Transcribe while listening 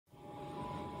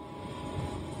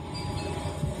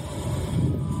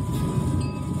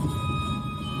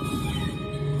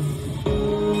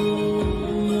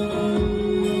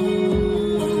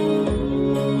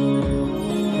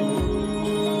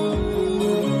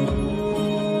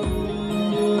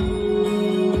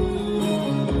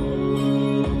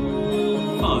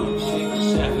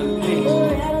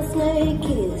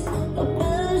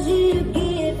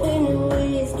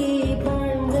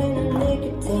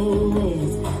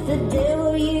the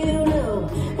devil you know.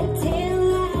 A tail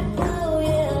light blow,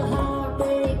 yeah,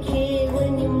 heartbreak kid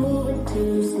when you're moving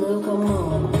too slow. Come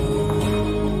on.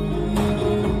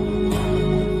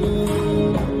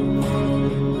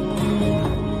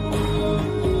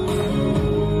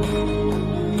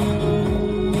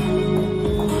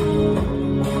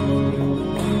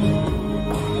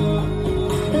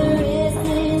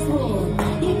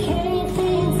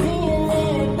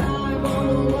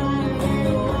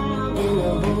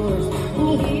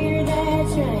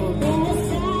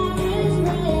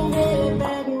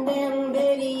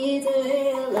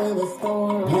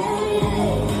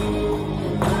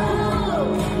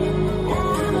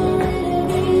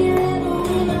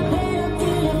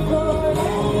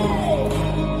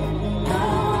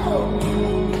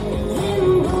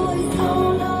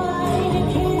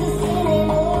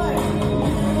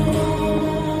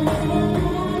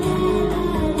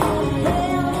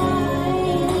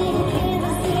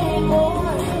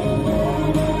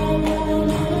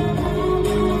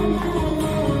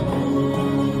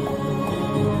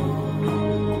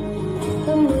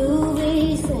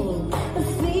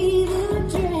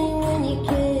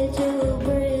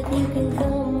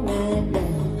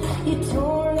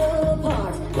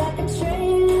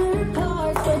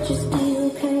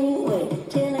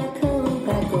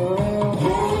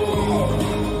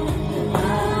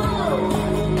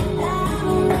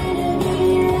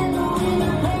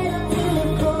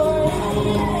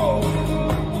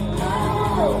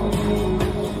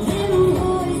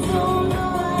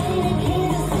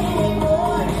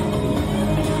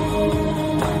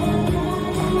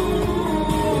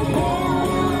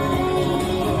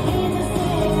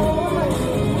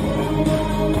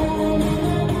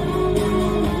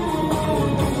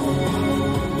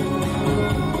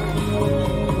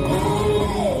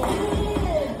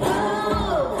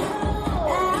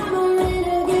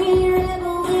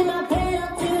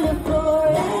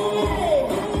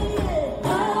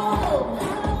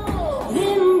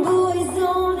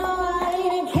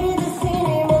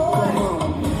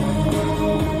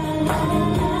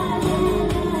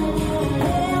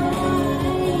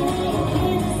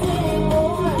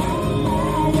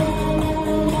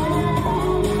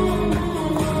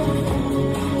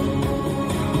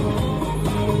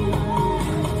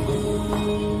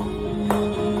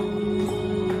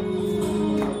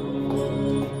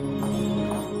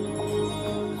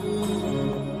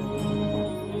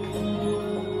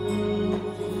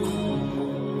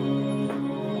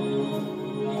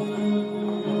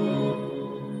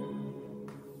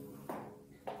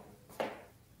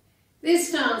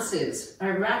 This dance is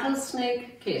a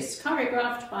Rattlesnake Kiss,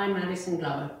 choreographed by Madison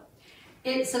Glover.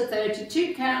 It's a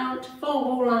 32 count,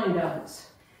 4-wall line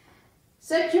dance.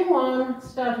 Section 1,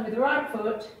 starting with the right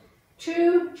foot,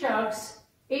 2 chugs,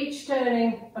 each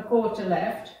turning a quarter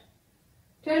left.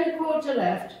 Turn a quarter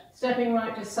left, stepping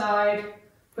right to side,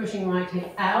 pushing right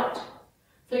hip out,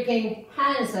 flicking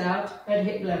hands out at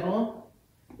hip level,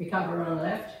 recover on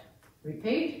left,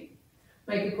 repeat.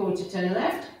 Make a quarter turn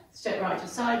left, step right to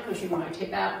side, pushing right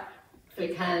hip out,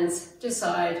 flick hands to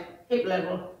side, hip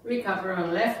level, recover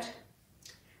on left,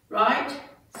 right,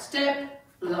 step,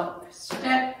 lock,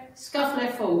 step, scuff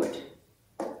left forward.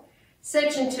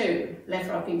 Section 2, left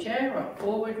rocking chair, rock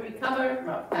forward, recover,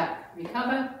 rock back,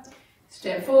 recover,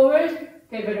 step forward,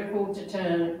 pivot a quarter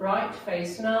turn right,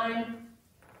 face 9,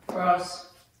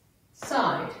 cross,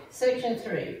 side. Section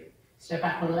 3, step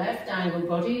back on left, angle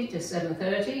body to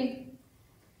 730,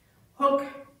 hook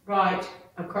right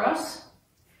across,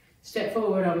 step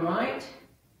forward on right,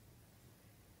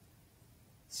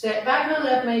 step back on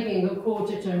left, making a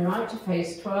quarter turn right to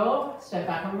face 12, step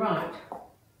back on right,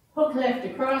 hook left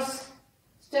across,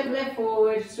 step left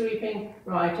forward, sweeping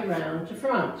right around to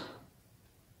front.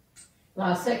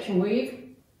 Last section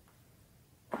weave,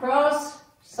 cross,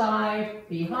 side,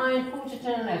 behind, quarter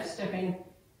turn left, stepping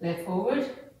left forward,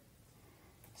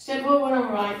 step forward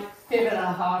on right, pivot a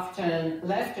half turn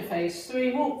left to face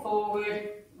 3, walk forward,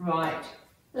 right,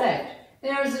 left.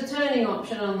 There is a turning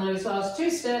option on those last 2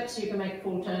 steps. You can make a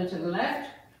full turn to the left.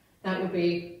 That would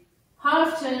be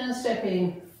half turn,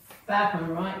 stepping back on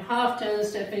right, half turn,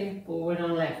 stepping forward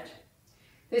on left.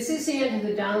 This is the end of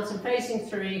the dance. I'm facing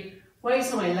 3,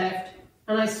 waist on my left,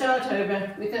 and I start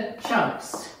over with the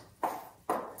chugs.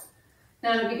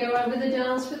 Now let me go over the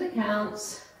dance for the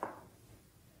counts.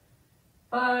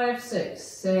 5, 6,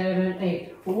 7,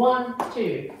 8. 1,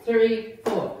 2, 3,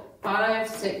 4. 5,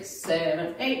 6,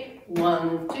 7, 8.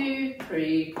 1, 2,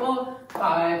 3, 4.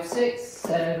 5, 6,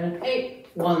 7, 8.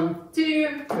 1,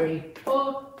 2, 3,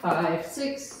 4. 5,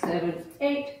 6, 7,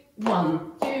 8.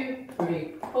 1, 2,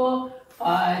 3, 4.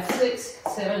 5, 6,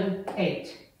 7,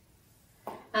 8.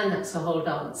 and that's the whole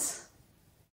dance.